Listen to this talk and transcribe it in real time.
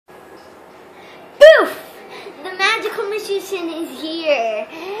Susan is here.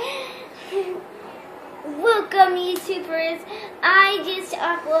 Welcome, YouTubers. I just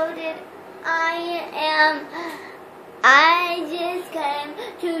uploaded. I just came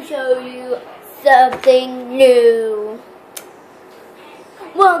to show you something new.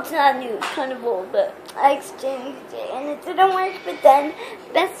 Well, it's not new, it's kind of old, but I exchanged it and it didn't work, but then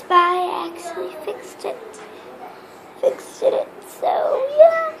Best Buy actually fixed it. So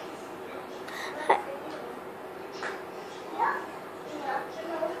yeah.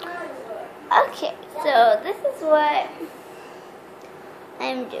 Okay, so this is what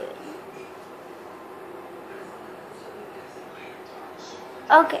I'm doing.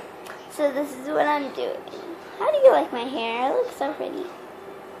 Okay, so this is what I'm doing. How do you like my hair? It looks so pretty.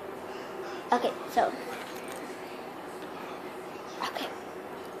 Okay,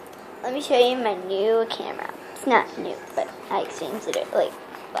 let me show you my new camera. It's not new, but I exchanged it like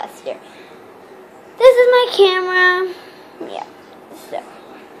last year. This is my camera.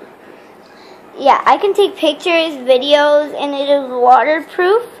 Yeah, I can take pictures, videos, and it is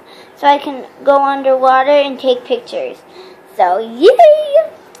waterproof, so I can go underwater and take pictures. So yay!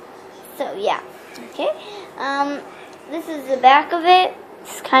 So yeah, okay. This is the back of it.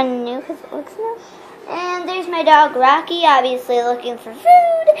 It's kind of new because it looks new. And there's my dog Rocky, obviously looking for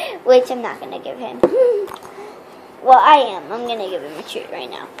food, which I'm not gonna give him. Well, I am. I'm gonna give him a treat right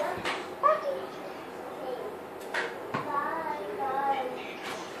now.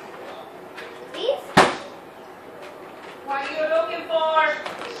 What are you looking for?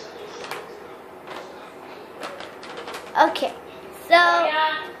 Okay, so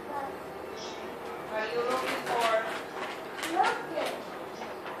Yeah. What are you looking for?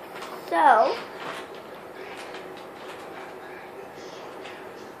 So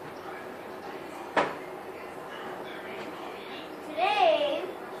today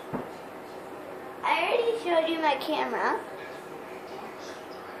I already showed you my camera.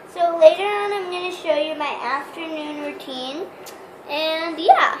 So later on I'm going to show you my afternoon routine. And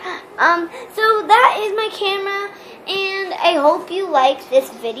yeah, so that is my camera, and I hope you like this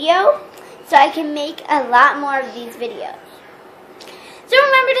video so I can make a lot more of these videos. So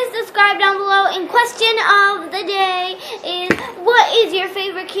remember to subscribe down below, and question of the day is, what is your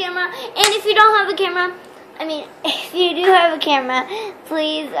favorite camera? And if you don't have a camera, if you do have a camera,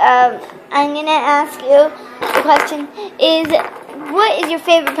 please, I'm going to ask you, the question is, what is your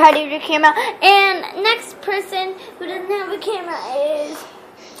favorite part of your camera? And next person who doesn't have a camera is,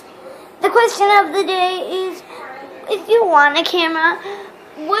 the question of the day is, if you want a camera,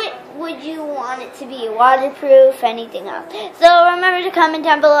 what would you want it to be? Waterproof, anything else? So remember to comment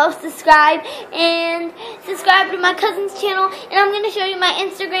down below, subscribe to my cousin's channel, and I'm going to show you my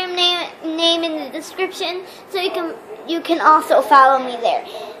Instagram name in the description, so you can also follow me there.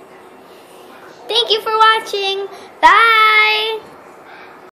 Thank you for watching. Bye.